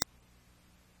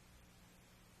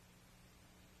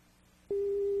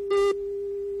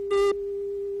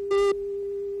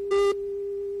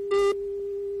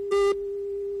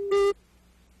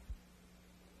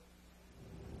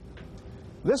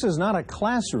This is not a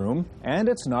classroom, and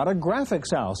it's not a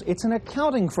graphics house. It's an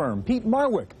accounting firm, Peat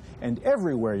Marwick. And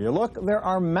everywhere you look, there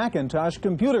are Macintosh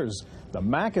computers. The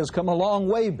Mac has come a long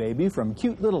way, baby, from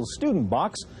cute little student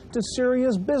box to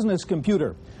serious business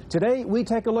computer. Today, we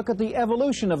take a look at the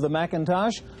evolution of the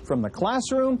Macintosh from the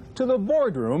classroom to the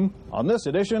boardroom on this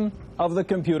edition of the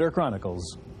Computer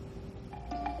Chronicles.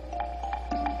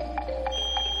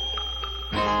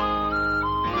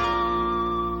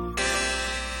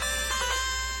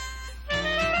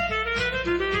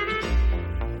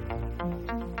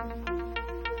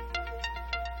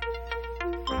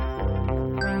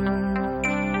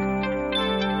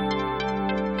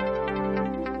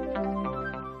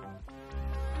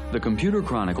 The Computer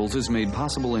Chronicles is made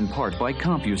possible in part by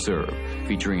CompuServe,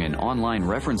 featuring an online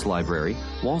reference library,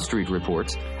 Wall Street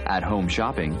reports, at-home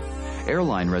shopping,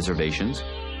 airline reservations,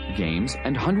 games,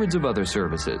 and hundreds of other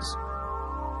services.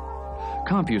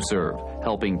 CompuServe,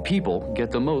 helping people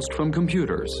get the most from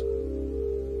computers.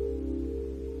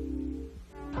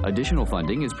 Additional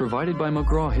funding is provided by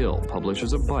McGraw-Hill,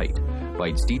 publishers of Byte.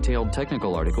 Byte's detailed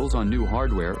technical articles on new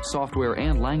hardware, software,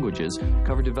 and languages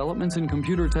cover developments in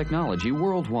computer technology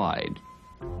worldwide.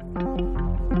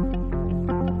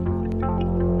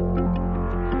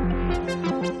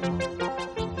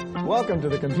 Welcome to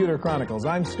the Computer Chronicles.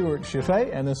 I'm Stuart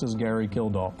Chaffee, and this is Gary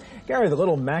Kildall. Gary, the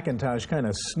little Macintosh kind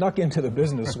of snuck into the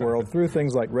business world through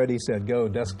things like Ready, Set, Go,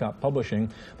 desktop publishing,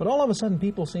 but all of a sudden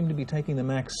people seem to be taking the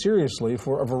Mac seriously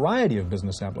for a variety of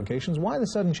business applications. Why the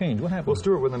sudden change? What happened? Well,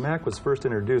 Stuart, when the Mac was first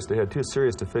introduced, they had two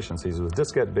serious deficiencies. It was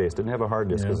diskette-based, didn't have a hard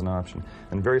disk as an option,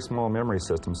 and very small memory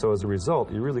system. So as a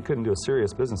result, you really couldn't do a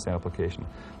serious business application.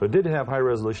 But it did have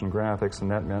high-resolution graphics,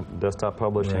 and that meant desktop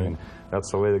publishing, and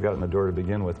that's the way they got in the door to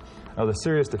begin with. Now, the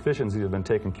serious deficiencies have been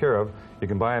taken care of. You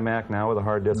can buy a Mac now with a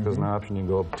hard disk as an option. You can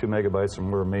go up 2 megabytes from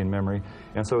more main memory.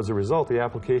 And so as a result, the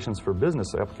applications for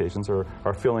business applications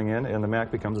are filling in, and the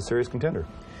Mac becomes a serious contender.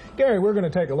 Gary, we're going to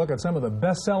take a look at some of the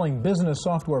best-selling business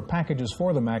software packages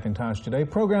for the Macintosh today.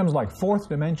 Programs like Fourth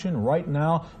Dimension, Right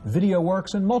Now,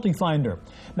 VideoWorks, and MultiFinder.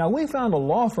 Now, we found a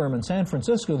law firm in San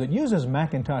Francisco that uses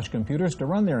Macintosh computers to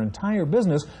run their entire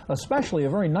business, especially a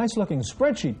very nice-looking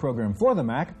spreadsheet program for the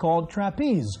Mac called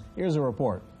Trapeze. Here's a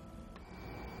report.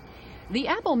 The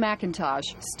Apple Macintosh,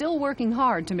 still working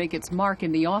hard to make its mark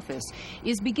in the office,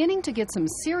 is beginning to get some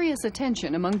serious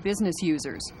attention among business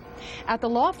users. At the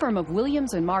law firm of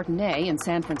Williams & Martinet in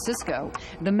San Francisco,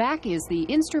 the Mac is the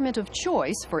instrument of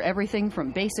choice for everything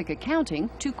from basic accounting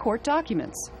to court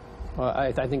documents.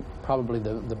 I think probably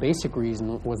the basic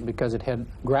reason was because it had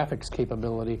graphics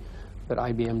capability that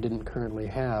IBM didn't currently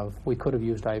have. We could have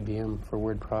used IBM for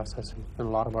word processing and a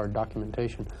lot of our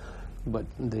documentation, but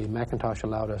the Macintosh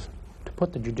allowed us to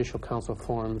put the Judicial Council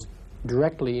forms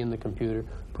directly in the computer,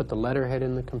 put the letterhead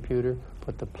in the computer,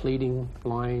 put the pleading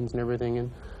lines and everything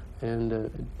in,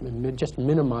 and just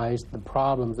minimize the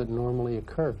problems that normally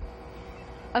occur.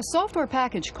 A software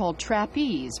package called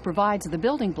Trapeze provides the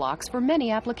building blocks for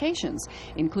many applications,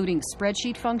 including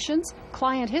spreadsheet functions,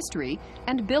 client history,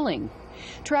 and billing.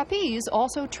 Trapeze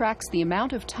also tracks the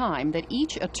amount of time that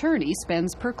each attorney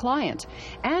spends per client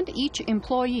and each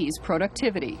employee's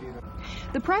productivity.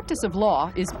 The practice of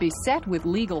law is beset with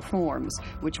legal forms,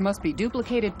 which must be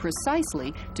duplicated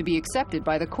precisely to be accepted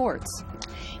by the courts.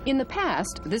 In the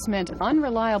past, this meant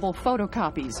unreliable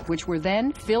photocopies, which were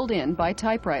then filled in by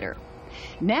typewriter.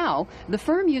 Now, the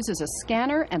firm uses a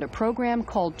scanner and a program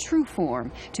called TrueForm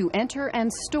to enter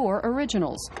and store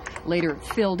originals, later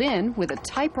filled in with a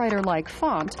typewriter-like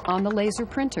font on the laser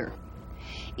printer.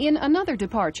 In another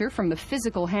departure from the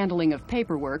physical handling of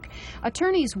paperwork,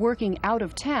 attorneys working out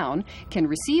of town can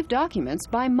receive documents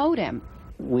by modem.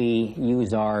 We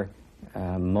use our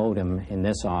modem in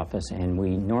this office, and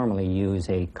we normally use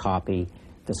a copy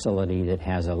facility that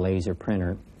has a laser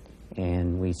printer,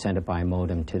 and we send it by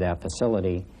modem to that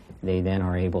facility. They then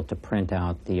are able to print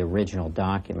out the original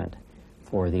document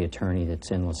for the attorney that's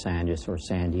in Los Angeles or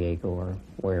San Diego or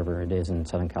wherever it is in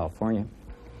Southern California.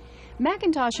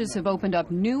 Macintoshes have opened up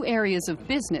new areas of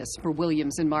business for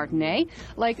Williams & Martinet,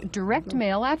 like direct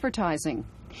mail advertising.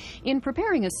 In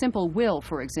preparing a simple will,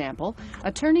 for example,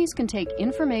 attorneys can take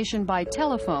information by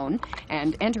telephone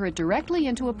and enter it directly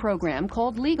into a program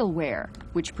called LegalWare,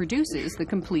 which produces the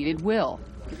completed will.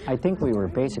 I think we were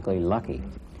basically lucky.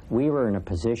 We were in a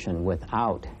position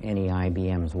without any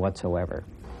IBMs whatsoever.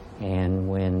 And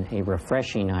when a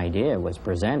refreshing idea was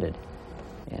presented,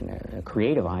 and a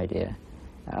creative idea,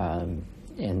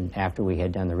 and after we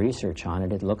had done the research on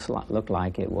it, it looked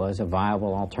like it was a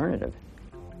viable alternative.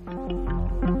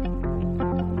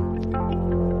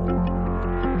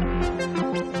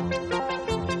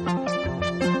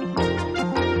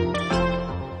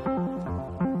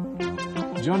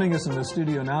 Joining us in the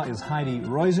studio now is Heidi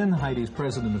Roizen. Heidi's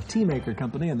president of T-Maker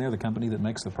Company, and they're the company that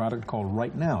makes the product called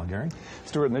Right Now. Gary?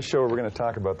 Stuart, in this show, we're going to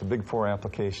talk about the big four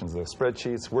applications, the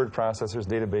spreadsheets, word processors,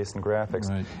 database, and graphics.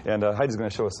 Right. And Heidi's going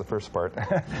to show us the first part.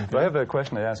 But I have a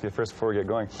question to ask you first before we get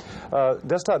going.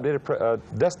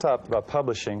 Desktop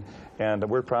publishing and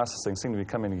word processing seem to be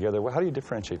coming together. How do you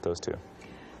differentiate those two?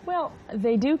 Well,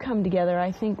 they do come together.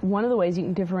 I think one of the ways you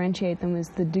can differentiate them is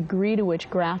the degree to which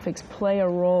graphics play a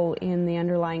role in the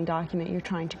underlying document you're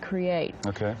trying to create.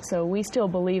 Okay. So we still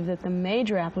believe that the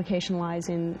major application lies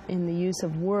in the use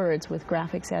of words with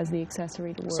graphics as the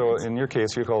accessory to words. So in your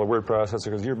case, you call it a word processor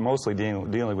because you're mostly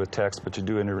dealing with text, but you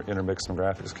do intermix some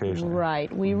graphics occasionally.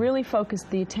 Right. We really focused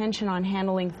the attention on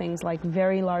handling things like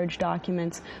very large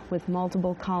documents with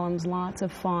multiple columns, lots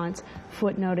of fonts,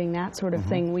 footnoting, that sort of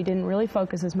thing. We didn't really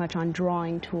focus as much on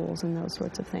drawing tools and those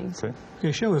sorts of things.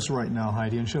 Okay, show us Right Now,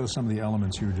 Heidi, and show us some of the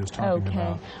elements you were just talking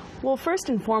about. Well, first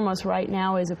and foremost, Right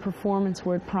Now is a performance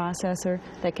word processor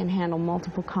that can handle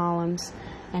multiple columns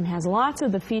and has lots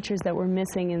of the features that were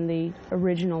missing in the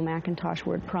original Macintosh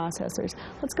word processors.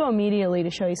 Let's go immediately to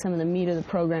show you some of the meat of the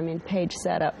program in page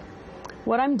setup.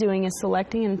 What I'm doing is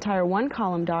selecting an entire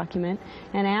one-column document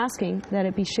and asking that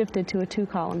it be shifted to a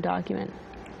two-column document.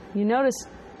 You notice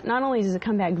not only does it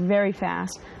come back very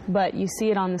fast, but you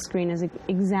see it on the screen as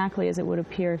exactly as it would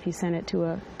appear if you sent it to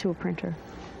a printer.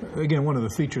 Again, one of the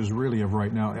features really of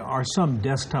Right Now are some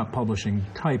desktop publishing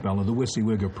type, Ella, the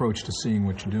WYSIWYG approach to seeing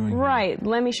what you're doing. Right.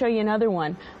 Let me show you another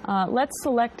one. Let's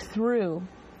select through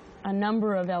a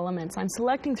number of elements. I'm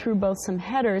selecting through both some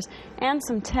headers and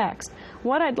some text.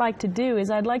 What I'd like to do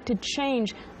is I'd like to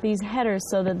change these headers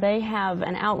so that they have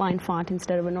an outline font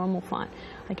instead of a normal font.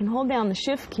 I can hold down the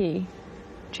Shift key,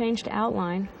 change to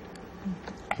outline,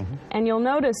 and you'll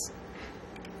notice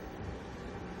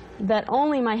that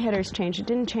only my headers changed. It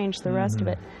didn't change the rest of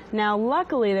it. Now,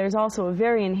 luckily, there's also a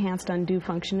very enhanced undo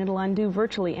function. It'll undo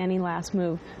virtually any last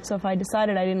move. So if I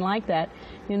decided I didn't like that,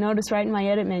 you'll notice right in my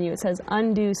edit menu it says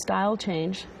Undo Style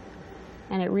Change,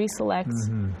 and it reselects,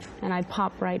 and I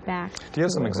pop right back. Do you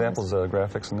have some examples of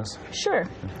graphics in this? Sure.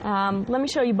 Let me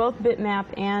show you both bitmap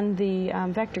and the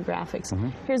vector graphics.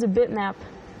 Here's a bitmap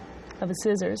of a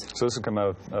scissors. So this would come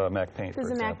out of Mac Paint, This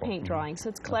is a Mac Paint drawing. So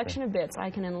it's a collection of bits.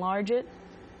 I can enlarge it.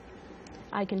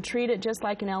 I can treat it just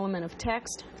like an element of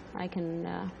text. I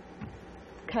can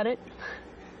cut it.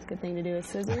 It's a good thing to do with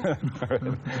scissors.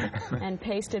 And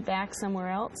paste it back somewhere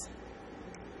else.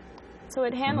 So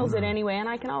it handles it anyway, and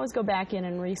I can always go back in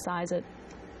and resize it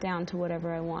down to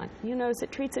whatever I want. You notice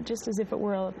it treats it just as if it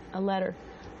were a letter.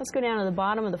 Let's go down to the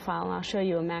bottom of the file, and I'll show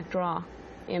you a MacDraw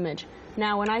image.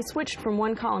 Now, when I switched from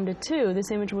one column to two,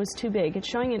 this image was too big. It's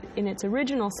showing it in its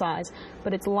original size,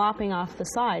 but it's lopping off the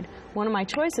side. One of my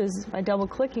choices, by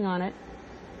double-clicking on it,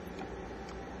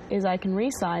 is I can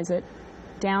resize it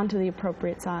down to the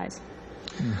appropriate size.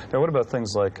 Now, what about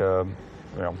things like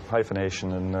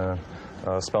hyphenation and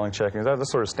spelling checking?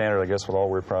 That's sort of standard, I guess, with all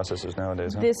word processors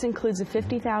nowadays, huh? This includes a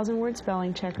 50,000-word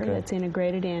spelling checker that's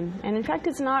integrated in. And in fact,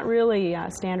 it's not really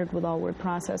standard with all word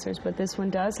processors, but this one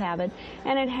does have it.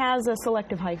 And it has a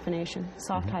selective hyphenation,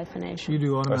 soft hyphenation. You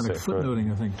do automatic footnoting,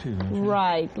 I think, too, don't you?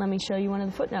 Right. Let me show you one of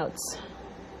the footnotes.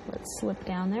 Let's slip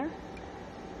down there.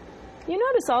 You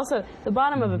notice also the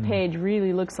bottom of a page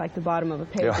really looks like the bottom of a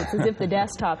page. It's as if the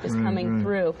desktop is coming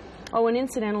through. Oh, and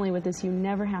incidentally with this, you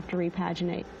never have to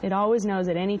repaginate. It always knows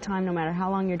at any time, no matter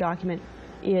how long your document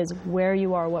is, where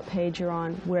you are, what page you're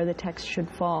on, where the text should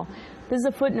fall. This is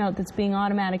a footnote that's being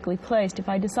automatically placed. If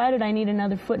I decided I need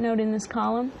another footnote in this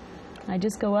column, I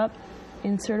just go up,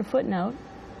 insert a footnote,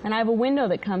 and I have a window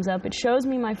that comes up. It shows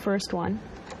me my first one.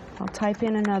 I'll type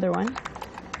in another one.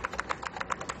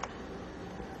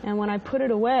 And when I put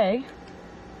it away,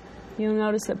 you'll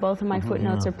notice that both of my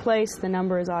footnotes are placed. The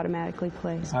number is automatically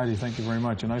placed. Heidi, thank you very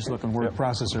much. A nice-looking word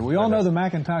processor. We all know the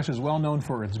Macintosh is well known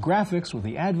for its graphics. With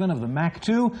the advent of the Mac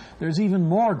 2, there's even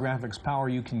more graphics power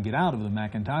you can get out of the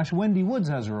Macintosh. Wendy Woods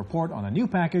has a report on a new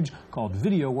package called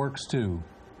VideoWorks 2.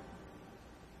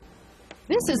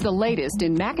 This is the latest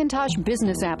in Macintosh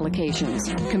business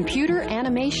applications, computer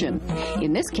animation.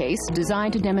 In this case,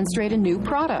 designed to demonstrate a new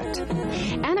product.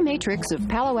 Animatrix of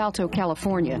Palo Alto,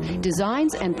 California,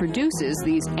 designs and produces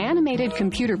these animated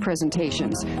computer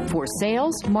presentations for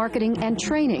sales, marketing, and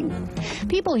training.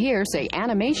 People here say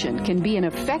animation can be an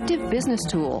effective business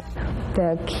tool.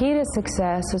 The key to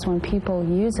success is when people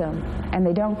use them and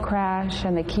they don't crash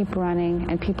and they keep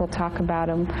running and people talk about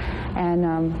them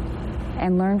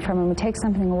and learn from them and take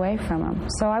something away from them.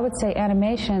 So I would say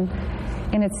animation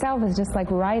in itself is just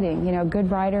like writing. You know, a good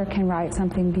writer can write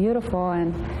something beautiful,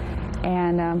 and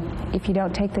if you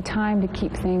don't take the time to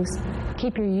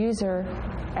keep your user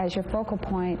as your focal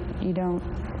point, you don't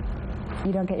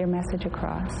get your message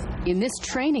across. In this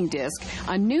training disc,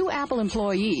 a new Apple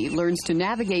employee learns to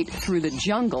navigate through the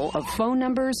jungle of phone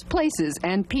numbers, places,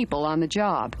 and people on the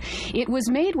job. It was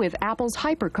made with Apple's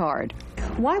HyperCard.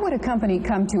 Why would a company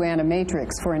come to Animatrix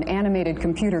for an animated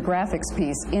computer graphics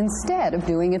piece instead of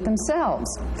doing it themselves?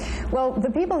 Well,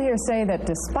 the people here say that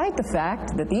despite the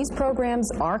fact that these programs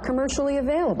are commercially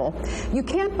available, you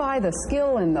can't buy the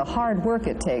skill and the hard work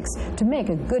it takes to make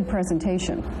a good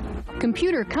presentation.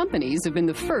 Computer companies have been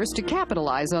the first to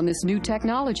capitalize on this new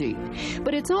technology,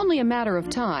 but it's only a matter of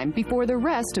time before the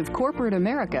rest of corporate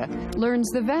America learns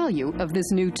the value of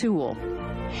this new tool.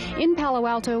 In Palo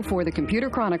Alto for the Computer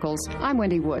Chronicles, I'm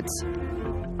Wendy Woods.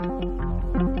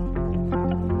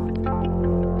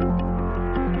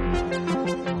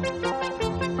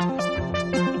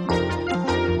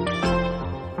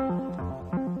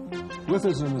 With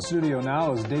us in the studio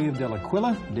now is Dave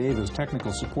Delaquila. Dave is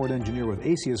Technical Support Engineer with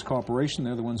ACS Corporation.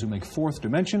 They're the ones who make Fourth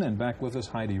Dimension. And back with us,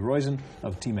 Heidi Roizen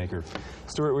of TeamMaker.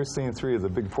 Stuart, we've seen 3 of the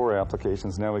big 4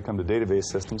 applications. Now we come to database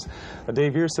systems.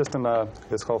 Dave, your system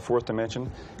is called Fourth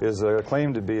Dimension, is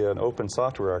claimed to be an open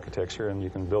software architecture, and you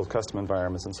can build custom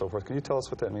environments and so forth. Can you tell us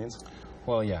what that means?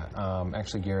 Well, yeah.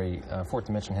 Actually, Gary, Fourth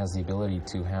Dimension has the ability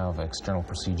to have external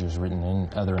procedures written in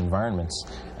other environments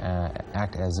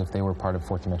act as if they were part of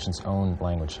Fourth Dimension's own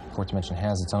language. Fourth Dimension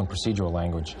has its own procedural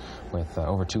language with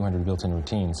over 200 built-in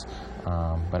routines,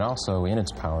 but also in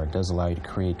its power, it does allow you to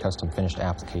create custom finished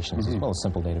applications as well as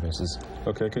simple databases.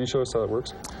 Okay, can you show us how it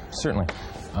works? Certainly.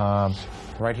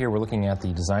 Right here we're looking at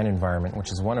the design environment,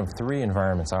 which is one of 3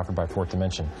 environments offered by Fourth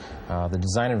Dimension. The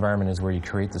design environment is where you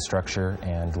create the structure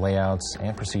and layouts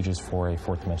and procedures for a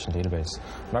Fourth Dimension database.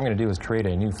 What I'm going to do is create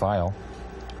a new file,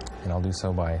 and I'll do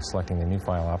so by selecting the new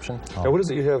file option. Now, what is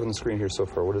it you have on the screen here so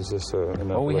far? What is this?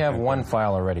 Well, we have one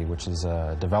file already, which is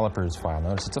a developer's file.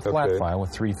 Notice it's a flat file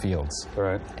with 3 fields. All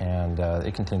right. And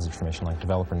it contains information like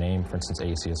developer name, for instance,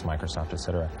 ACS, Microsoft,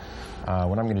 etc.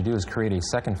 What I'm going to do is create a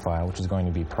second file, which is going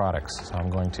to be products. So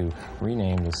I'm going to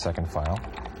rename this second file,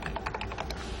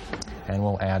 and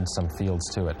we'll add some fields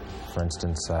to it. For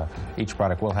instance, each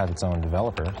product will have its own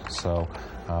developer, so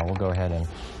we'll go ahead and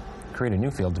create a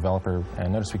new field, developer,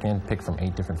 and notice we can pick from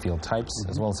 8 different field types,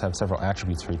 as well as have several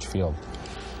attributes for each field.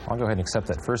 I'll go ahead and accept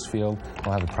that first field.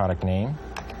 We'll have a product name,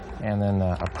 and then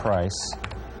a price,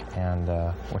 and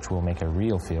which will make a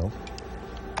real field.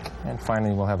 And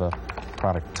finally, we'll have a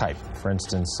product type. For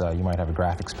instance, you might have a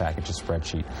graphics package, a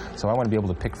spreadsheet. So I want to be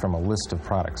able to pick from a list of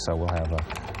products. So we'll have a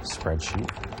spreadsheet,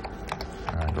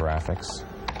 graphics,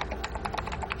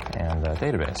 and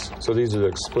database. So these are the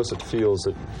explicit fields,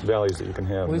 values that you can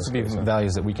have. Well, these would be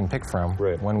values that we can pick from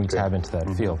when we tab into that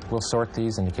field. We'll sort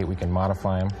these, indicate we can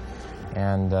modify them,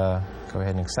 and go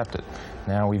ahead and accept it.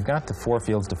 Now we've got the 4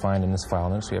 fields defined in this file.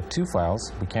 Notice we have 2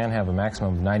 files. We can have a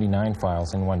maximum of 99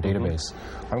 files in one database.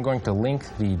 I'm going to link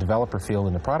the developer field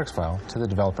in the products file to the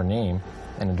developer name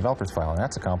in the developer's file, and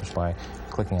that's accomplished by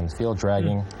clicking on the field,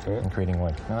 dragging, and creating a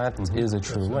link. Now that is a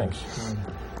true link.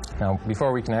 Now,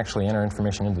 before we can actually enter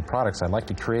information into the products, I'd like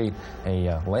to create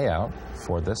a layout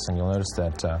for this, and you'll notice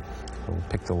that we'll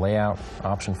pick the layout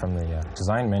option from the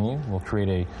design menu. We'll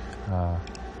create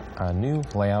a new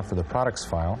layout for the products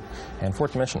file, and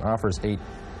Fourth Dimension offers 8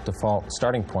 default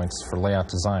starting points for layout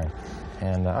design.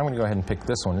 And I'm going to go ahead and pick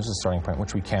this one. This is a starting point,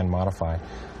 which we can modify.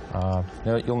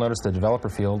 You'll notice the developer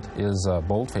field is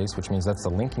boldface, which means that's the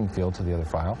linking field to the other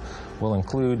file. We'll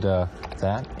include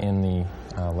that in the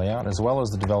layout, as well as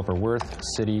the developer worth,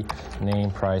 city, name,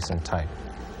 price, and type.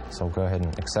 So we'll go ahead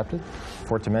and accept it.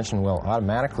 Fourth Dimension will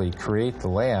automatically create the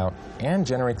layout and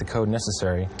generate the code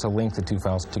necessary to link the 2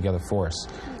 files together for us.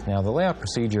 Now, the layout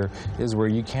procedure is where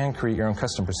you can create your own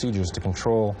custom procedures to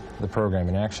control the program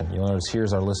in action. You'll notice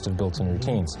here's our list of built-in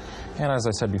routines. And as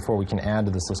I said before, we can add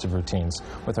to this list of routines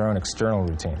with our own external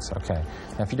routines. Okay.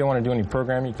 Now, if you don't want to do any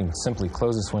programming, you can simply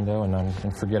close this window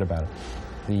and forget about it.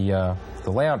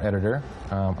 The layout editor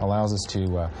allows us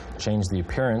to change the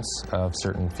appearance of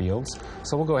certain fields.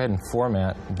 So we'll go ahead and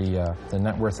format the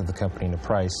net worth of the company and the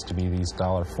price to be these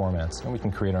dollar formats. And we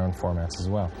can create our own formats as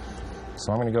well.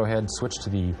 So I'm going to go ahead and switch to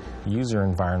the user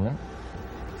environment,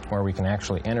 where we can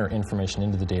actually enter information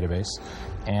into the database.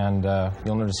 And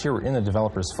you'll notice here we're in the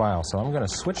developer's file. So I'm going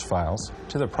to switch files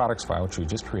to the products file, which we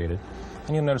just created.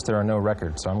 And you'll notice there are no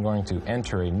records. So I'm going to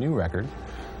enter a new record.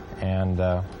 And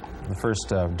the first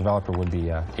developer would be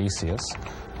ACS.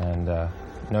 And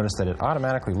notice that it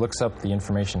automatically looks up the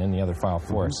information in the other file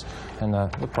for us. And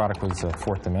the product was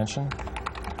Fourth Dimension.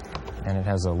 And it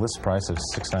has a list price of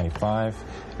 $6.95.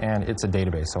 And it's a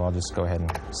database, so I'll just go ahead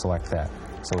and select that.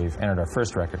 So we've entered our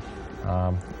first record.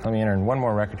 Let me enter in one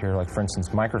more record here, like for instance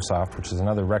Microsoft, which is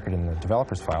another record in the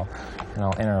developer's file, and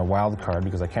I'll enter a wildcard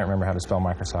because I can't remember how to spell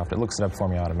Microsoft. It looks it up for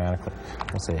me automatically.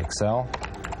 We'll say Excel.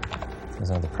 There's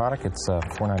another product. It's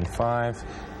 $4.95,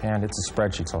 and it's a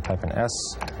spreadsheet, so I'll type in S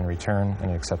and return,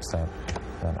 and it accepts that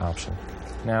option.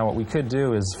 Now, what we could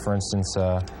do is, for instance,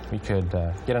 we could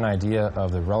get an idea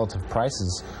of the relative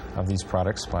prices of these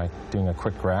products by doing a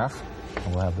quick graph.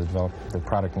 And we'll have the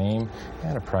product name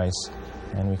and a price,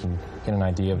 and we can get an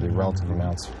idea of the relative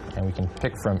amounts. And we can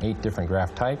pick from 8 different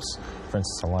graph types, for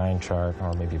instance, a line chart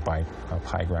or maybe a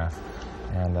pie graph.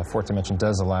 And fourth dimension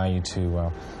does allow you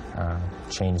to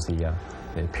change the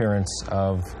appearance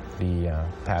of the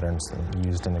patterns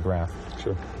used in the graph.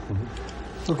 Sure.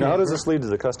 Okay. Now, how does this lead to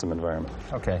the custom environment?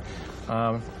 Okay.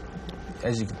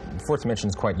 Fourth dimension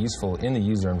is quite useful in the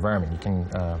user environment. You can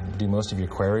do most of your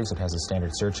queries. It has a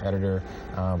standard search editor,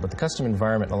 but the custom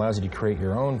environment allows you to create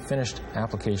your own finished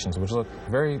applications, which look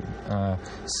very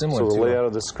similar to... So the layout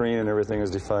of the screen and everything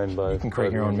is defined by... You can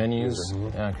create your own menus,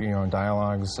 create your own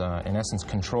dialogues, in essence,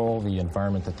 control the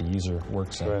environment that the user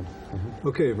works in. Right.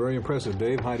 Okay, very impressive,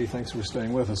 Dave. Heidi, thanks for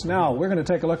staying with us. Now, we're going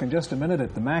to take a look in just a minute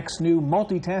at the Mac's new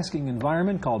multitasking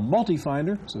environment called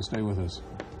MultiFinder, so stay with us.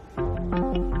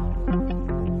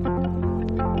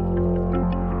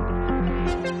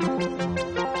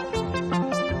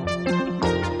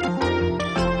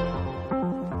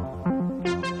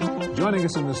 Joining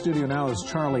us in the studio now is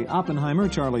Charlie Oppenheimer,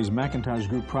 Charlie's Macintosh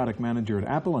Group Product Manager at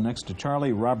Apple, and next to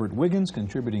Charlie, Robert Wiggins,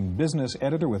 contributing business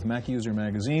editor with Mac User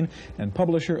Magazine and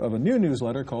publisher of a new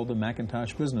newsletter called the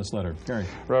Macintosh Business Letter. Gary.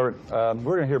 Robert,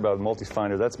 we're going to hear about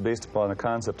MultiFinder. That's based upon the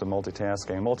concept of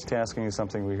multitasking. Multitasking is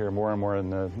something we hear more and more in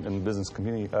the business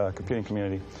computing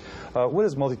community. What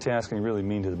does multitasking really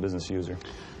mean to the business user?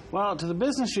 Well, to the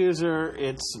business user,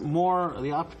 it's more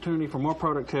the opportunity for more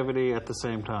productivity at the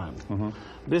same time.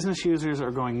 Business users are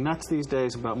going nuts these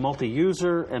days about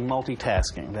multi-user and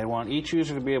multitasking. They want each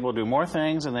user to be able to do more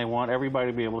things, and they want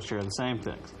everybody to be able to share the same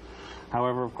things.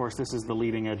 However, of course, this is the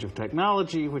leading edge of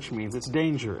technology, which means it's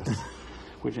dangerous.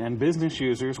 And business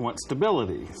users want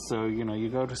stability. So, you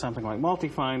go to something like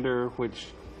MultiFinder, which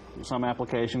some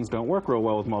applications don't work real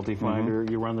well with MultiFinder.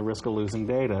 You run the risk of losing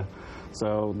data.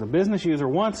 So the business user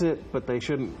wants it, but they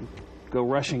shouldn't go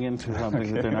rushing into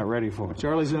something that they're not ready for.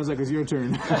 Charlie, sounds like it's your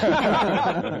turn.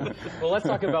 Well, let's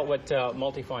talk about what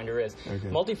MultiFinder is. Okay.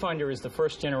 MultiFinder is the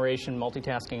first generation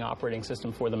multitasking operating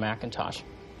system for the Macintosh.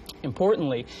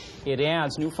 Importantly, it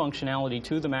adds new functionality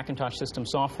to the Macintosh system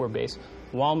software base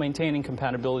while maintaining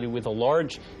compatibility with a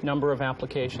large number of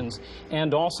applications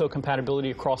and also compatibility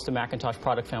across the Macintosh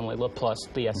product family, the Plus,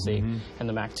 the SC, and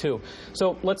the Mac 2.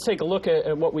 So let's take a look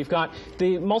at what we've got.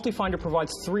 The MultiFinder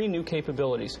provides 3 new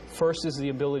capabilities. First is the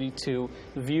ability to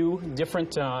view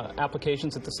different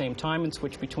applications at the same time and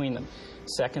switch between them.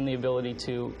 Second, the ability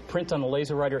to print on the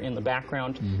laser writer in the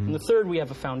background. And the third, we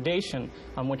have a foundation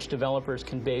on which developers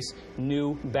can base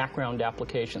new background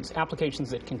applications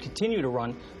that can continue to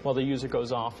run while the user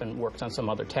goes off and works on some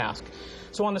other task.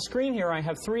 So on the screen here, I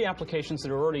have 3 applications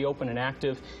that are already open and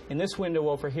active. In this window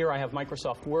over here, I have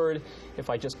Microsoft Word. If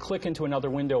I just click into another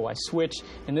window, I switch.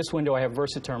 In this window, I have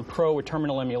Versatern Pro, a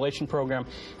terminal emulation program,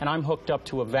 and I'm hooked up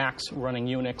to a VAX running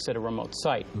Unix at a remote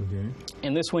site.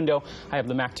 In this window, I have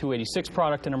the Mac 286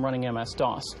 product, and I'm running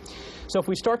MS-DOS. So if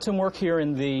we start some work here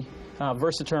in the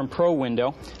Versatern Pro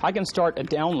window, I can start a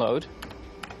download.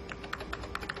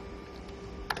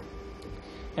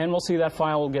 And we'll see that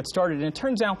file will get started. And it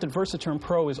turns out that Versatern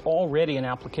Pro is already an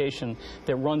application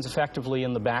that runs effectively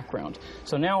in the background.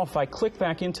 So now if I click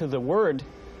back into the Word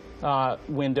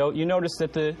window, you notice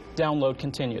that the download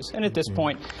continues. And at this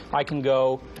point, I can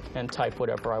go and type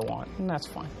whatever I want, and that's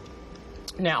fine.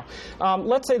 Now,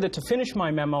 let's say that to finish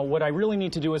my memo, what I really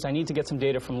need to do is I need to get some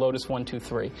data from Lotus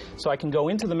 123. So I can go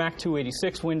into the Mac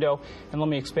 286 window, and let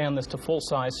me expand this to full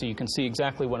size so you can see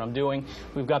exactly what I'm doing.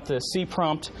 We've got the C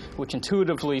prompt, which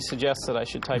intuitively suggests that I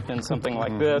should type in something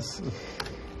like this.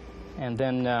 And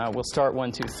then we'll start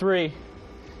 123.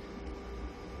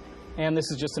 And this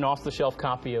is just an off-the-shelf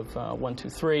copy of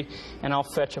 123. And I'll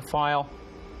fetch a file.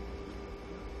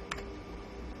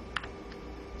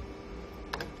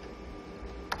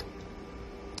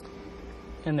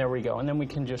 And there we go. And then we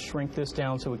can just shrink this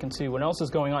down so we can see what else is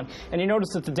going on. And you notice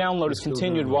that the download has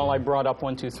continued while I brought up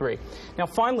 123. Now,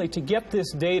 finally, to get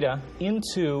this data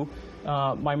into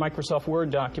my Microsoft Word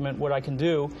document, what I can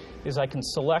do is I can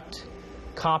select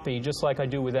copy, just like I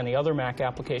do with any other Mac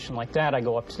application like that. I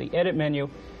go up to the Edit menu,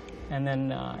 and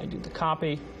then I do the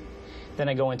copy. Then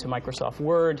I go into Microsoft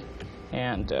Word,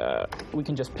 and we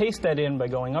can just paste that in by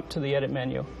going up to the Edit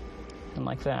menu, and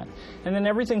like that. And then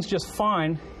everything's just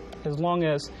fine as long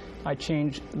as I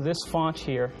change this font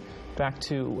here back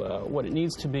to what it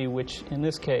needs to be, which in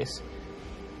this case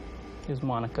is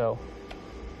Monaco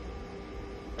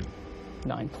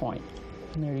 9 point.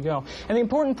 And there you go. And the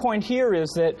important point here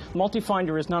is that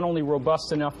MultiFinder is not only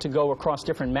robust enough to go across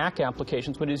different Mac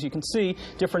applications, but as you can see,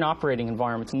 different operating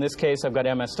environments. In this case, I've got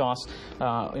MS-DOS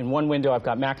in one window, I've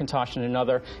got Macintosh in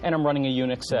another, and I'm running a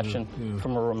Unix session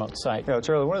from a remote site. Yeah,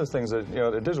 Charlie, one of the things that,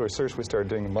 at Digital Research, we started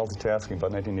doing multitasking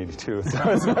about 1982. So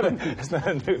it's not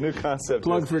a new concept.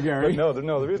 Plug for Gary. No,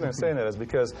 the reason I'm saying that is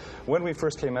because when we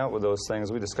first came out with those things,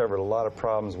 we discovered a lot of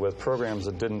problems with programs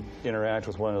that didn't interact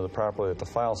with one another properly at the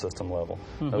file system level.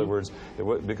 In other words,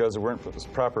 because there weren't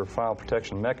proper file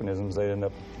protection mechanisms, they end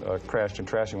up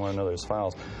trashing one another's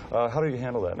files. How do you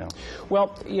handle that now?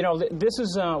 Well, this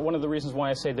is one of the reasons why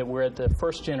I say that we're at the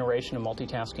first generation of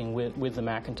multitasking with the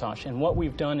Macintosh. And what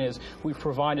we've done is we've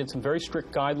provided some very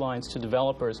strict guidelines to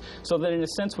developers so that in a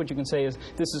sense what you can say is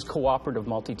this is cooperative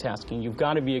multitasking. You've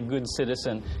got to be a good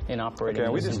citizen in operating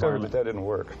in this environment. We discovered that didn't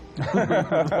work.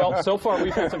 Well, so far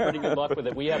we've had some pretty good luck with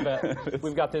it.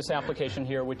 We've got this application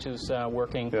here which is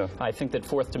working. Yeah. I think that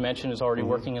Fourth Dimension is already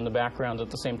working in the background at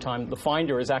the same time. The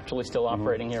Finder is actually still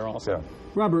operating here also. Yeah.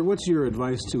 Robert, what's your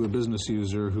advice to a business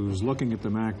user who's looking at the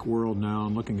Mac world now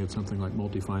and looking at something like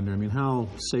MultiFinder? I mean, how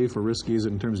safe or risky is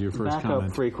it in terms of your first comment? Back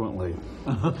up frequently.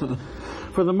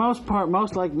 For the most part,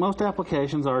 most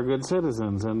applications are good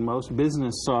citizens, and most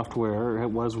business software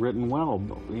was written well.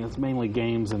 It's mainly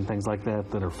games and things like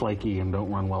that that are flaky and don't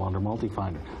run well under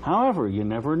MultiFinder. However, you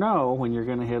never know when you're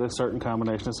going to hit a certain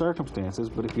combination of circumstances.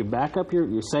 But if you back up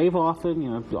you save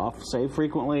often, save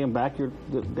frequently, and back your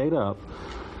data up,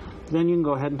 then you can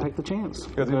go ahead and take the chance.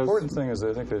 Yeah, the important thing is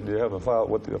I think that you have a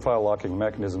file locking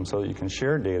mechanism so that you can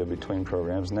share data between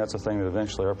programs, and that's a thing that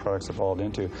eventually our products evolved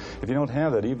into. If you don't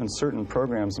have that, even certain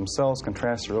programs themselves can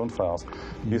trash their own files.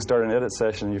 You start an edit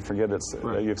session, and you forget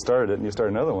you've started it, and you start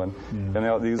another one,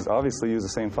 and these obviously use the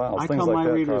same files. I tell my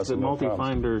readers that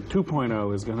MultiFinder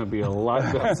 22.0 is going to be a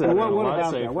lot better. What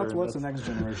about that? What's the next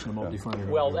generation of MultiFinder?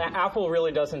 Well, Apple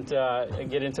really doesn't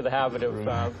get into the habit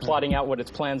of plotting out what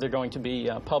its plans are going to be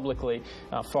publicly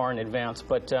far in advance.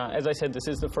 But as I said, this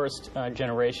is the first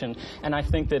generation, and I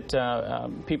think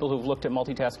that people who've looked at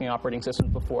multitasking operating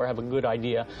systems before have a good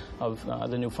idea of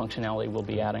the new functionality we'll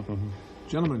be adding.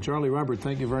 Gentlemen, Charlie, Robert,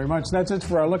 thank you very much. That's it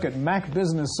for our look at Mac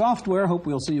business software. Hope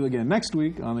we'll see you again next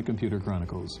week on the Computer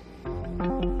Chronicles.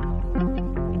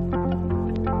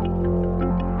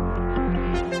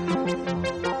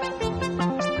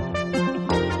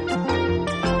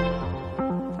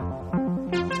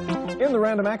 In the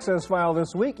Random Access file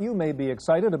this week, you may be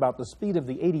excited about the speed of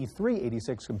the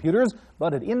 8386 computers,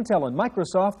 but at Intel and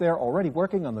Microsoft, they're already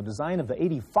working on the design of the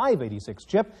 8586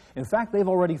 chip. In fact, they've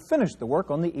already finished the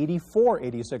work on the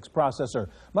 8486 processor.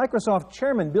 Microsoft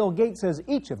Chairman Bill Gates says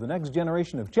each of the next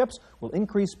generation of chips will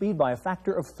increase speed by a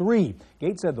factor of 3.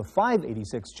 Gates said the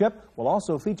 586 chip will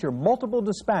also feature multiple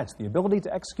dispatch, the ability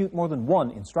to execute more than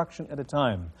one instruction at a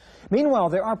time. Meanwhile,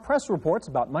 there are press reports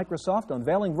about Microsoft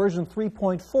unveiling version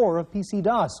 3.4 of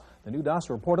PC-DOS. The new DOS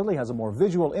reportedly has a more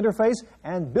visual interface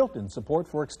and built-in support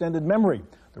for extended memory.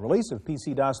 The release of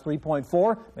PC-DOS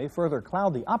 3.4 may further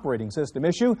cloud the operating system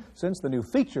issue, since the new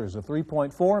features of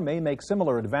 3.4 may make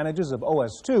similar advantages of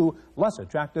OS 2 less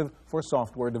attractive for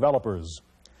software developers.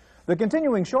 The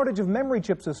continuing shortage of memory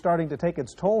chips is starting to take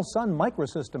its toll. Sun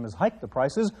Microsystem has hiked the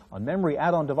prices on memory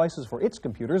add-on devices for its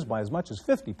computers by as much as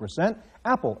 50%.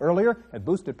 Apple earlier had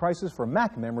boosted prices for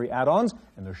Mac memory add-ons,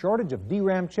 and the shortage of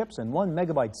DRAM chips and 1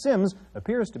 megabyte SIMs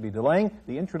appears to be delaying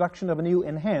the introduction of a new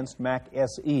enhanced Mac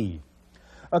SE.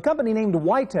 A company named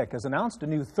Wytech has announced a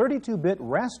new 32-bit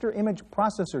raster image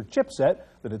processor chipset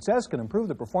that it says can improve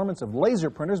the performance of laser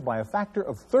printers by a factor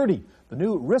of 30. The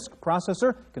new RISC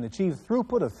processor can achieve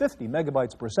throughput of 50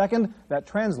 megabytes per second. That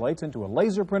translates into a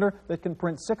laser printer that can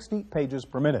print 60 pages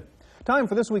per minute. Time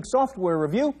for this week's software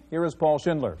review. Here is Paul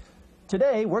Schindler.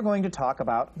 Today we're going to talk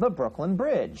about the Brooklyn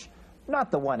Bridge.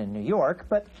 Not the one in New York,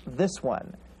 but this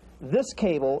one. This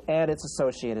cable and its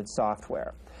associated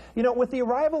software. You know, with the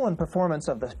arrival and performance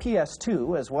of the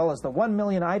PS2, as well as the 1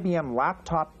 million IBM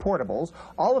laptop portables,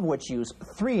 all of which use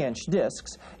 3-inch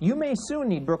discs, you may soon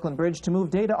need Brooklyn Bridge to move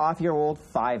data off your old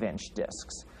 5-inch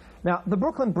discs. Now, the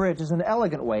Brooklyn Bridge is an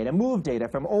elegant way to move data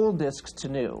from old disks to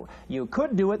new. You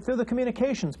could do it through the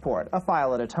communications port, a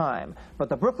file at a time, but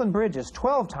the Brooklyn Bridge is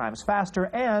 12 times faster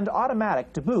and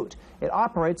automatic to boot. It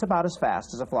operates about as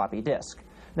fast as a floppy disk.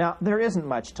 Now, there isn't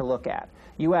much to look at.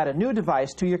 You add a new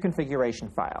device to your configuration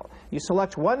file. You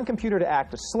select one computer to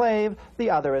act as slave, the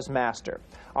other as master.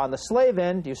 On the slave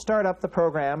end, you start up the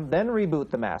program, then reboot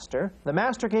the master. The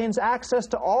master gains access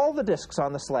to all the disks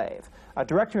on the slave. A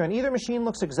directory on either machine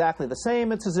looks exactly the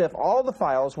same. It's as if all the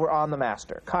files were on the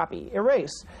master. Copy,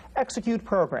 erase, execute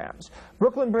programs.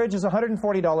 Brooklyn Bridge is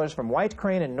 $140 from White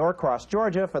Crane in Norcross,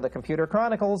 Georgia. For the Computer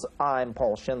Chronicles, I'm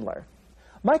Paul Schindler.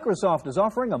 Microsoft is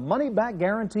offering a money-back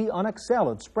guarantee on Excel,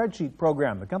 its spreadsheet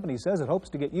program. The company says it hopes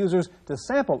to get users to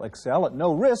sample Excel at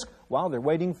no risk while they're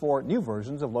waiting for new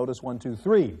versions of Lotus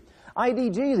 123.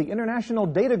 IDG, the International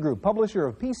Data Group, publisher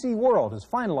of PC World, has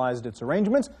finalized its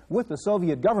arrangements with the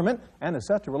Soviet government and is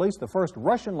set to release the first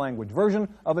Russian-language version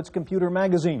of its computer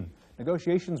magazine.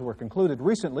 Negotiations were concluded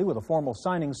recently with a formal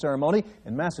signing ceremony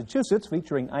in Massachusetts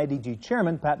featuring IDG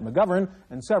chairman Pat McGovern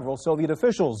and several Soviet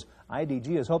officials.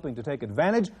 IDG is hoping to take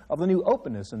advantage of the new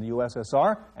openness in the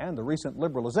USSR and the recent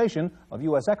liberalization of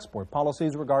U.S. export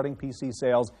policies regarding PC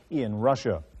sales in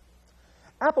Russia.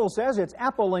 Apple says its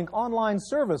Apple Link online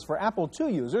service for Apple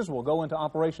II users will go into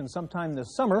operation sometime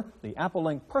this summer. The Apple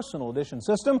Link Personal Edition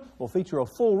system will feature a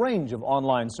full range of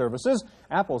online services.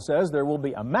 Apple says there will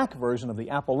be a Mac version of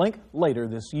the Apple Link later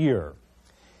this year.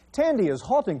 Tandy is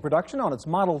halting production on its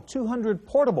Model 200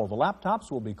 Portable. The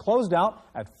laptops will be closed out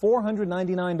at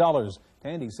 $499.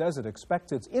 Tandy says it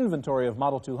expects its inventory of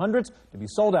Model 200s to be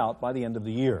sold out by the end of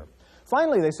the year.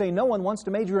 Finally, they say no one wants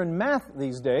to major in math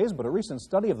these days, but a recent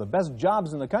study of the best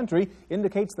jobs in the country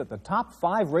indicates that the top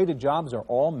 5 rated jobs are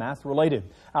all math-related.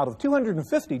 Out of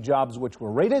 250 jobs which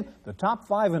were rated, the top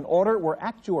 5 in order were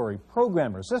actuary,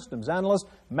 programmer, systems analyst,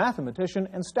 mathematician,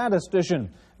 and statistician.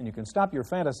 And you can stop your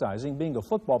fantasizing. Being a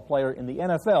football player in the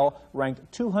NFL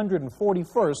ranked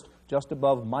 241st, just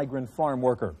above migrant farm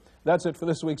worker. That's it for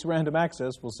this week's Random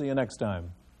Access. We'll see you next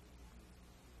time.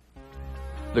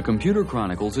 The Computer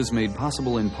Chronicles is made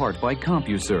possible in part by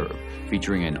CompuServe,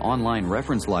 featuring an online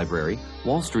reference library,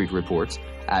 Wall Street reports,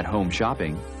 at-home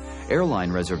shopping,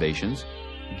 airline reservations,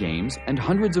 games, and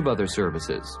hundreds of other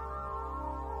services.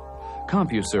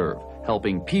 CompuServe,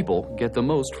 helping people get the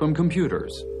most from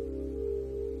computers.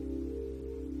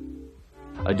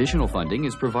 Additional funding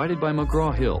is provided by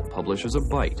McGraw-Hill, publishers of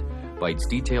Byte. Byte's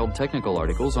detailed technical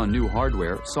articles on new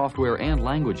hardware, software, and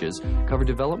languages cover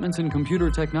developments in computer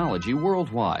technology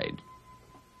worldwide.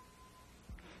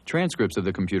 Transcripts of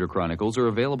the Computer Chronicles are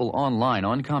available online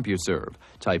on CompuServe.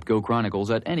 Type Go Chronicles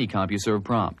at any CompuServe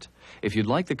prompt. If you'd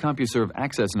like the CompuServe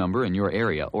access number in your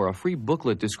area or a free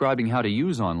booklet describing how to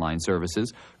use online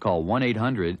services, call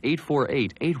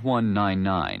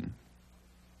 1-800-848-8199.